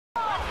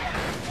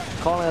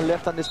calling a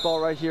lift on this ball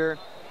right here.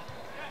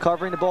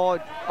 Covering the ball,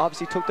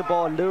 obviously took the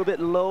ball a little bit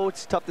low.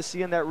 It's tough to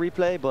see in that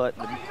replay, but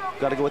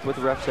got to go with what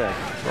the ref said.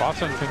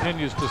 Rawson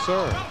continues to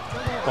serve.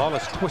 Ball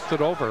is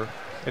twisted over,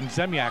 and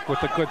Zemjak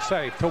with a good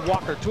save to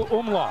Walker to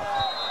Umlauf,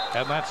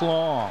 and that's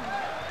long.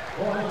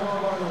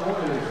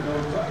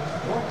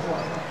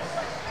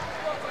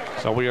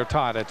 So we are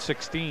tied at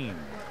 16.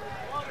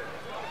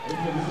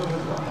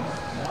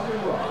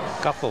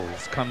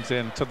 Guffels comes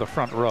into the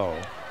front row,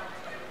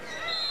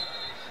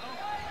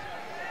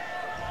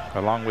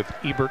 along with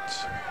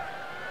Eberts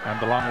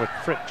and along with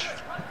Fritsch.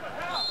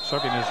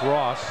 Serving is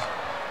Ross,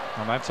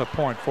 and that's a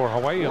point for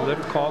Hawaii. A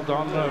lift called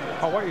on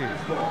Hawaii.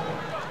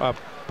 A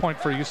point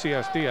for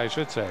UCSD, I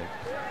should say.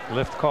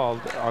 Lift called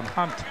on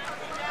Hunt.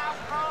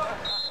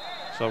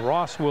 So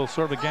Ross will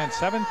serve again.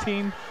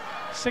 17-16,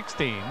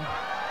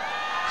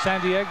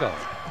 San Diego.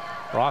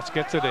 Ross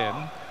gets it in.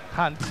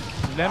 Hunt,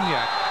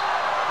 Nemyak,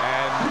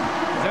 and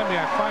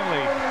Zemjak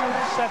finally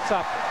sets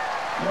up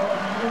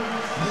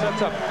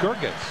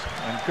Grgas,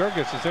 and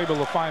Grgas is able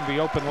to find the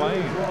open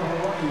lane.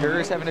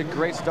 Grgas having a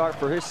great start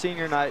for his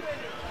senior night.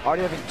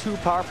 Already having 2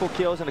 powerful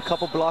kills and a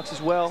couple blocks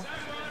as well.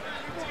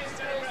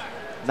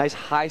 Nice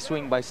high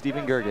swing by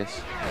Steven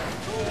Grgas.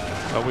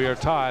 So we are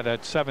tied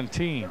at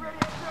 17.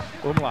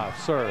 Umlauf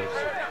serves.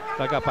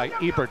 Dug up by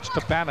Eberts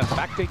to Bannon.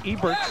 Back to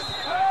Eberts,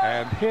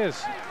 and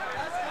his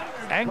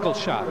angle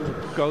shot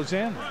goes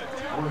in.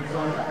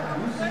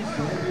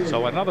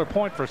 So another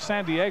point for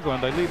San Diego,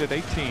 and they lead at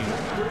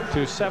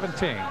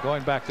 18-17.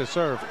 Going back to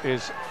serve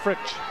is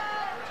Fritsch.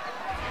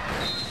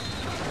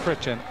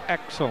 Fritsch, an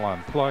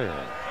excellent player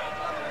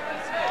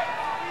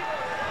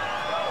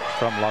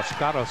from Los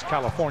Gatos,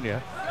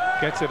 California,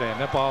 gets it in.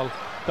 The ball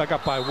dug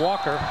up by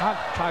Walker. Hunt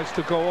tries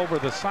to go over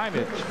the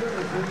signage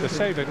to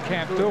save it,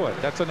 can't do it.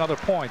 That's another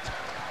point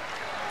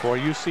for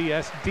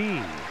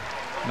UCSD.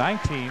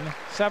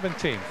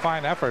 19-17.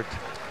 Fine effort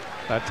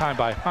that time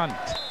by Hunt.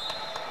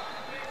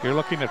 You're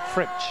looking at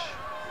Fritsch.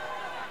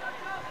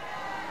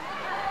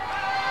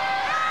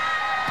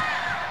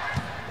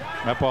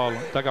 That ball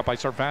dug up by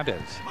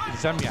Cervantes.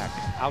 Zemjak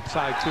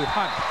outside to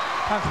Hunt.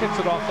 Hunt hits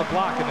it off the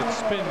block and it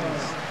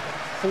spins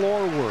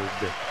forward.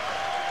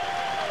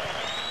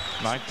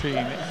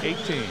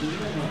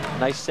 19-18.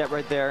 Nice set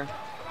right there.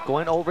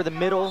 Going over the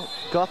middle.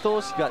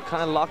 Guthels got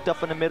kind of locked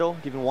up in the middle,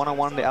 giving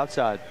one-on-one on the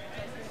outside.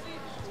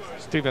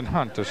 Stephen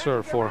Hunt to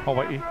serve for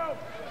Hawaii.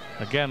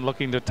 Again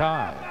looking to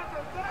tie.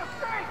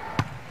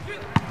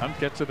 Hunt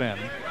gets it in.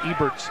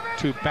 Eberts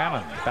to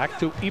Bannon. Back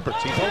to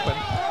Eberts. He's open.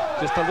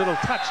 Just a little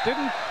touch.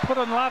 Didn't put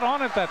a lot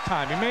on it that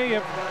time. He may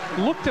have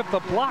looked at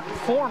the block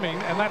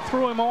forming and that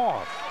threw him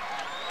off.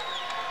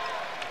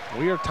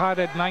 We are tied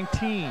at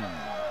 19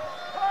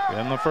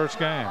 in the first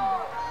game.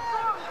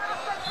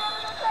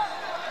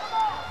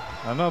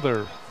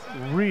 Another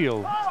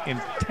real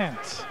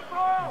intense,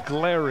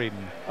 glaring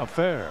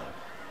affair.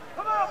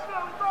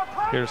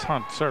 Here's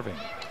Hunt serving.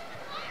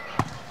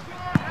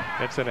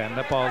 Gets it in.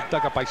 The ball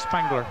dug up by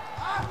Spangler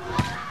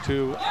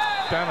to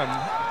Bannon.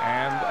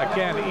 And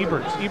again,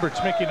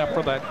 Eberts making up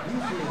for that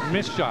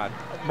missed shot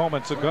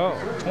moments ago.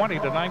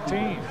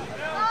 20-19.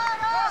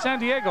 San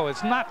Diego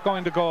is not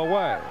going to go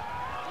away.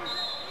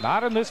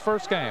 Not in this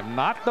first game.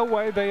 Not the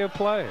way they have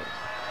played.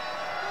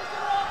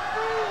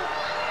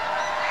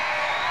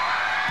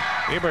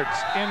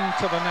 Eberts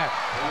into the net.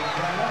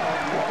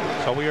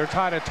 So we are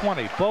tied at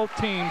 20. Both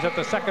teams at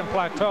the second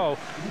plateau.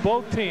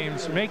 Both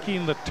teams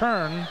making the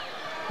turn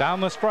down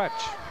the stretch.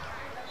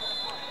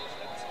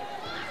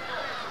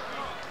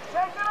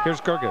 Here's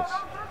Grgas.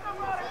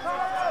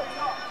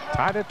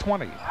 Tied at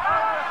 20.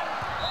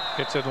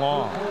 Gets it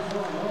long.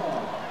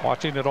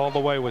 Watching it all the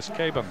way was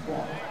Caban.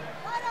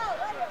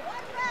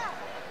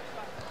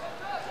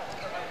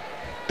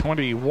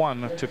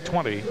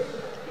 21-20.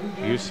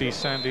 UC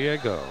San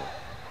Diego.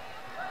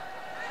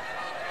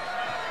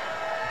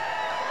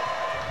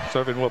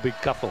 Serving will be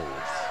Guffels.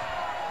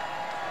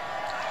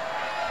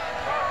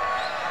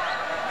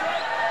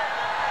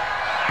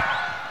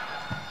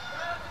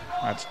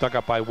 That's dug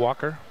up by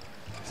Walker.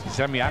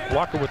 Zemjak.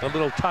 Walker with a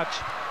little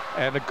touch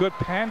and a good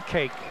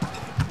pancake.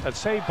 A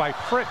save by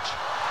Fritsch.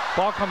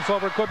 Ball comes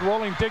over. Good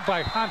rolling dig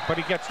by Hunt, but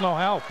he gets no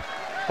help.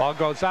 Ball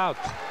goes out.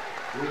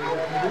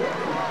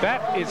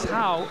 That is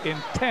how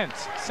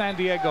intense San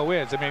Diego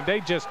is. I mean,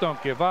 they just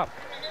don't give up.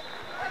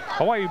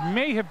 Hawaii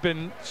may have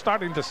been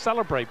starting to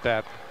celebrate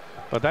that,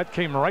 but that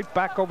came right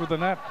back over the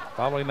net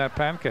following that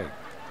pancake.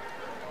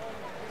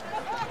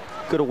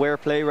 Good aware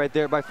play right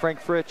there by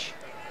Frank Fritsch.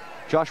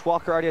 Josh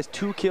Walker already has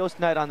 2 kills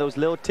tonight on those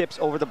little tips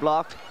over the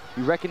block.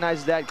 He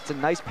recognizes that. It's a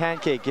nice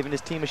pancake, giving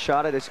his team a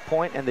shot at this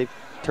point, and they've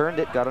turned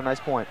it, got a nice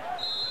point.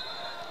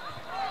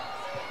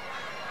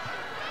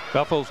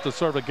 Guffels to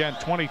serve again,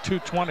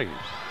 22-20.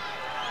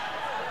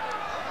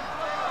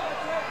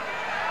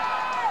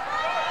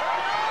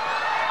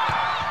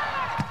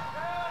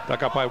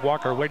 Dug up by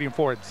Walker, waiting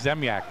for it.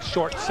 Zemjak,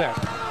 short set.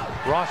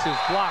 Ross is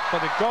blocked,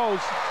 but it goes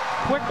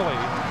quickly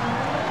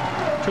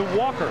to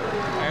Walker,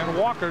 and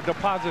Walker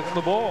deposits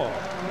the ball.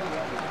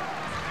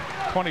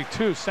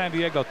 22, San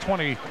Diego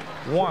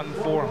 21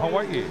 for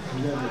Hawaii.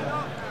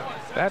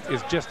 That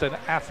is just an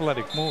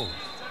athletic move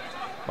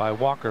by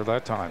Walker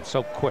that time.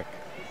 So quick,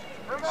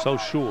 so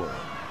sure.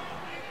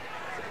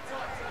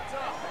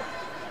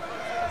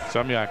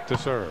 Semyak to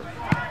serve.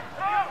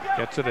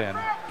 Gets it in.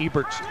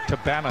 Eberts to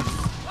Bannon.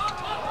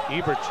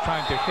 Eberts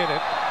trying to hit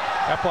it.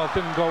 That ball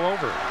didn't go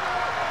over.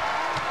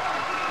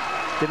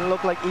 Didn't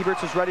look like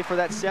Eberts was ready for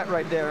that set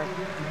right there.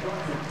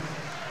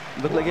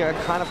 Looked like he got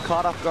kind of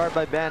caught off guard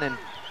by Bannon.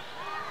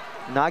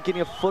 Not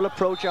getting a full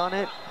approach on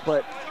it,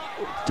 but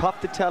tough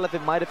to tell if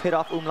it might have hit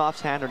off Umlauf's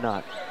hand or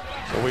not.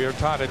 So we are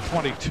tied at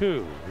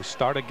 22. We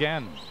start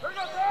again.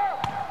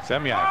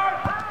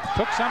 Semyak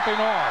took something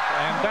off,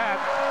 and that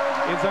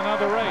is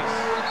another race.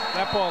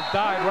 That ball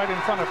died right in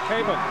front of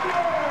Caban.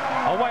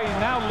 Hawaii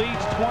now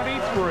leads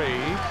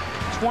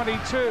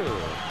 23-22.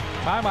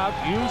 Timeout,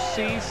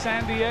 UC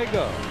San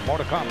Diego. More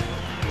to come.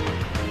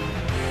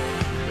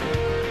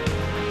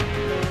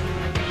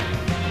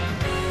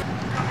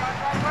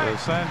 The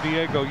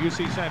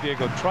UC San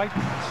Diego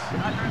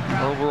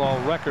Tritons overall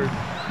record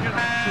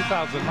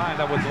 2009.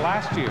 That was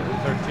last year,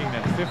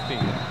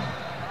 13-15.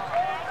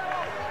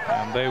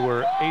 And they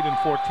were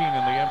 8-14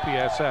 in the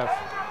MPSF.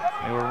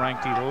 They were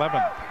ranked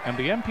 11th. And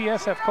the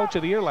MPSF Coach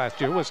of the Year last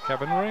year was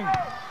Kevin Ring.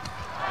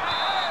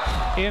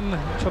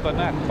 Into the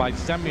net by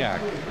Semyak.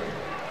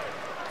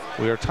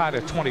 We are tied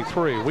at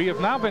 23. We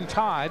have now been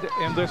tied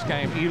in this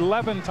game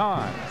 11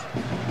 times.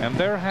 And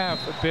there have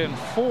been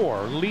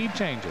 4 lead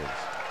changes.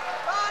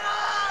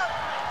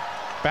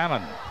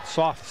 Bannon,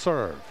 soft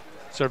serve.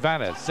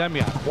 Cervantes,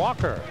 Semyak,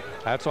 Walker.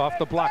 That's off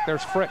the block.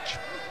 There's Fritsch.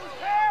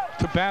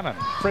 To Bannon.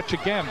 Fritsch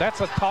again.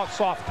 That's a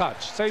soft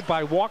touch. Saved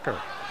by Walker.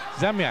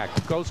 Semyak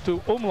goes to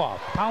Umlauf.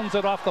 Pounds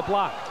it off the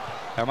block.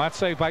 And that's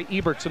saved by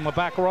Eberts in the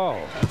back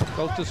row.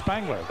 Goes to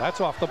Spangler.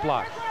 That's off the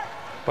block.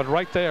 But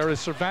right there is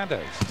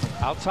Cervantes.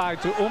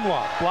 Outside to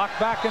Umlauf. Block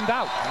back and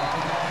out.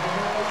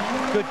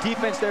 Good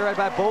defense there right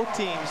by both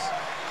teams.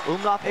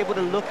 Umlauf able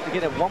to look to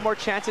get one more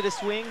chance at a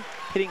swing,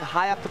 hitting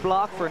high up the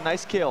block for a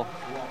nice kill.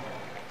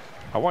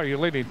 Hawaii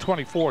leading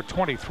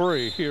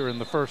 24-23 here in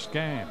the first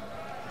game.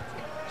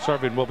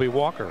 Serving will be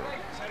Walker.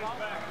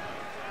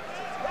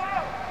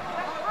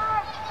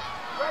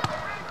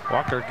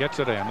 Walker gets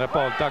it in. That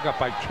ball dug up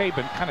by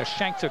Caban, kind of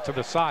shanks it to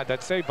the side.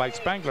 That's saved by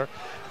Spangler.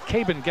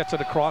 Caban gets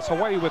it across.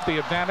 Hawaii with the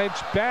advantage.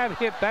 Bad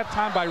hit that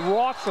time by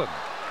Rawson.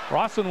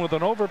 Rawson with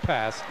an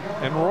overpass,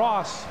 and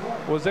Ross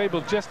was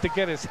able just to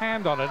get his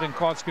hand on it and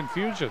cause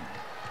confusion.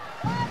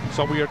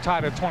 So we are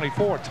tied at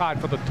 24, tied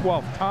for the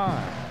 12th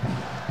time.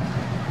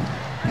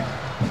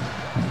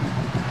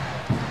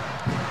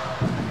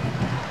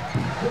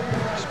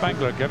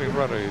 Spangler getting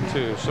ready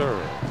to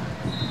serve.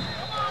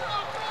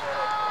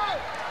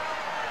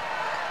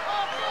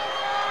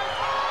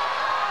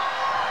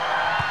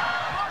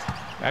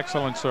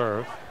 Excellent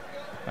serve.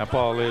 That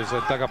ball is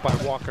dug up by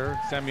Walker.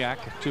 Semyak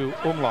to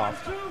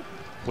Umlauf.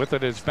 With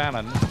it is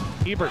Bannon.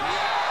 Eberts.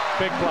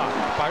 Big block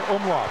by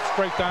Umlauf.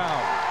 Straight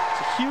down.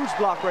 It's a huge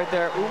block right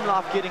there.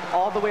 Umlauf getting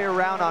all the way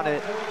around on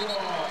it.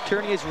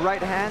 Turning his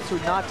right hand so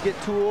not to get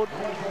tooled.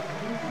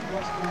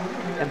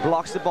 And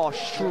blocks the ball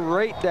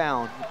straight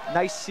down.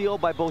 Nice seal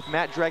by both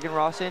Matt Dragon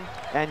Rawson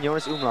and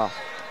Jonas Umlauf.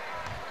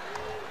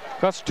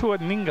 Gus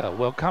Tuaninga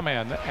will come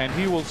in and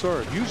he will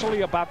serve.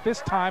 Usually about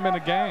this time in the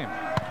game.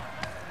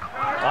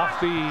 Off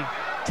the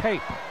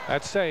tape.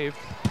 That's saved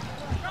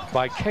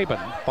by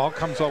Caban. Ball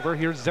comes over.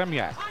 Here's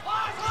Semyak.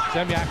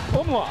 Semyak,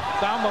 Umlauf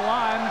down the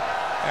line.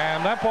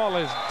 And that ball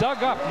is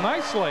dug up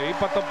nicely,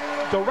 but the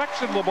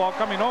direction of the ball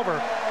coming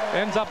over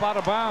ends up out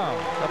of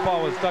bounds. That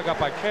ball was dug up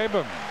by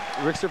Caban.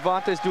 Rick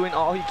Cervantes doing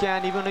all he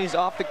can, even when he's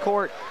off the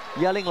court,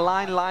 yelling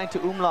line to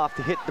Umlauf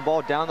to hit the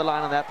ball down the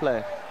line on that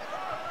play.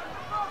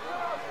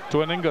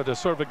 Tuaninga to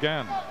serve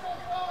again.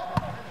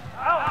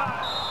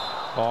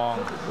 Long.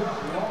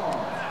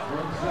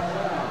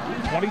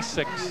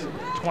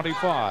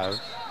 26-25.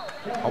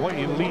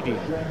 Hawaii leading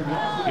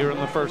here in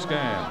the first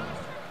game.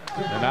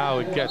 And now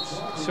it gets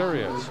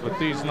serious with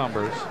these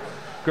numbers.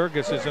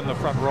 Grgas is in the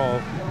front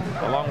row,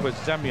 along with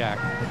Semyak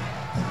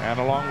and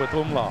along with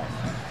Umlauf.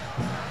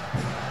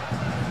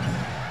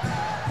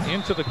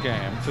 Into the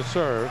game to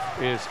serve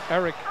is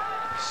Eric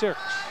Sirks.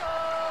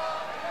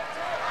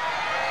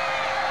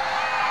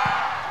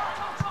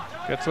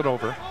 Gets it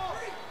over.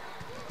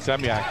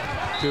 Semyak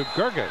to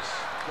Grgas.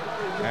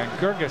 And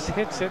Grgas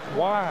hits it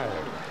wide.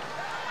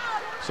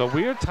 So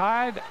we're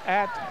tied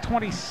at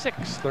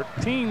 26,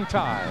 13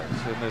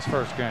 ties in this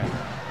first game.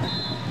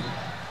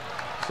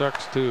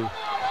 Sirks to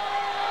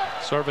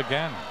serve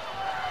again.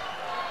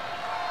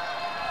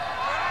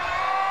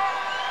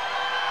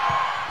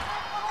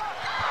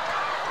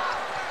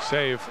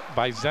 Save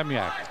by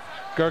Semyak.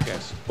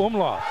 Grgas.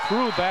 Umlauf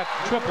through that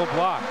triple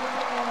block.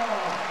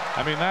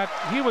 I mean,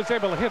 he was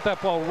able to hit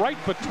that ball right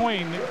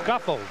between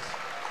Guffels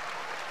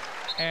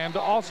and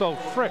also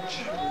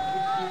Fritsch.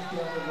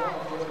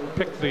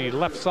 Picked the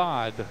left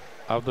side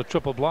of the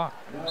triple block.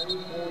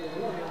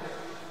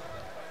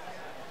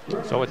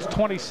 So it's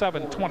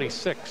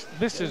 27-26.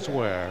 This is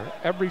where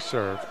every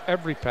serve,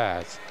 every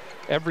pass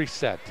every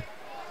set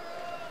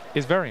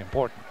is very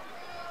important.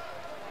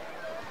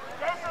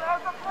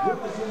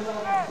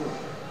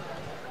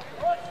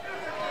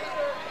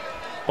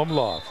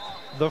 Umlauf,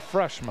 the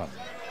freshman,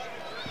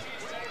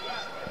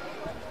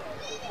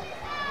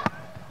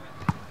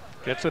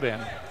 gets it in.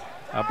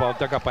 A ball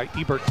dug up by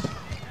Eberts.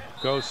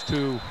 Goes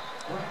to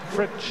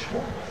Fritsch.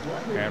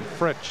 And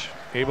Fritsch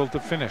able to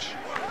finish.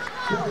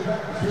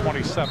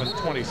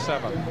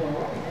 27-27.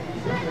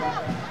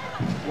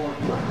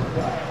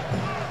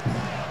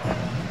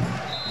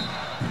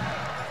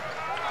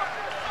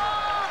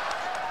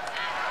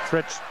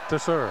 Fritsch to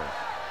serve.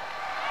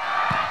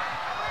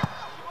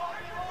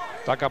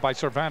 Dug up by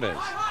Cervantes.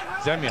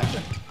 Zemlya.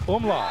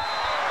 Umlauf.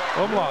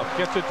 Umlauf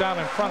gets it down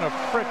in front of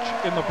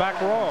Fritsch in the back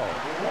row.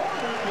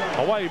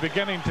 Hawaii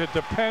beginning to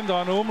depend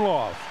on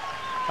Umlauf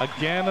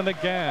again and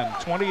again.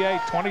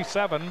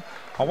 28-27.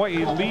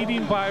 Hawaii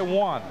leading by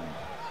 1.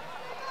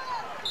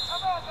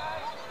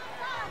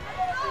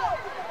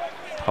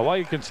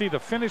 Hawaii can see the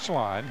finish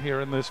line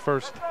here in this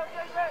first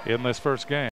game.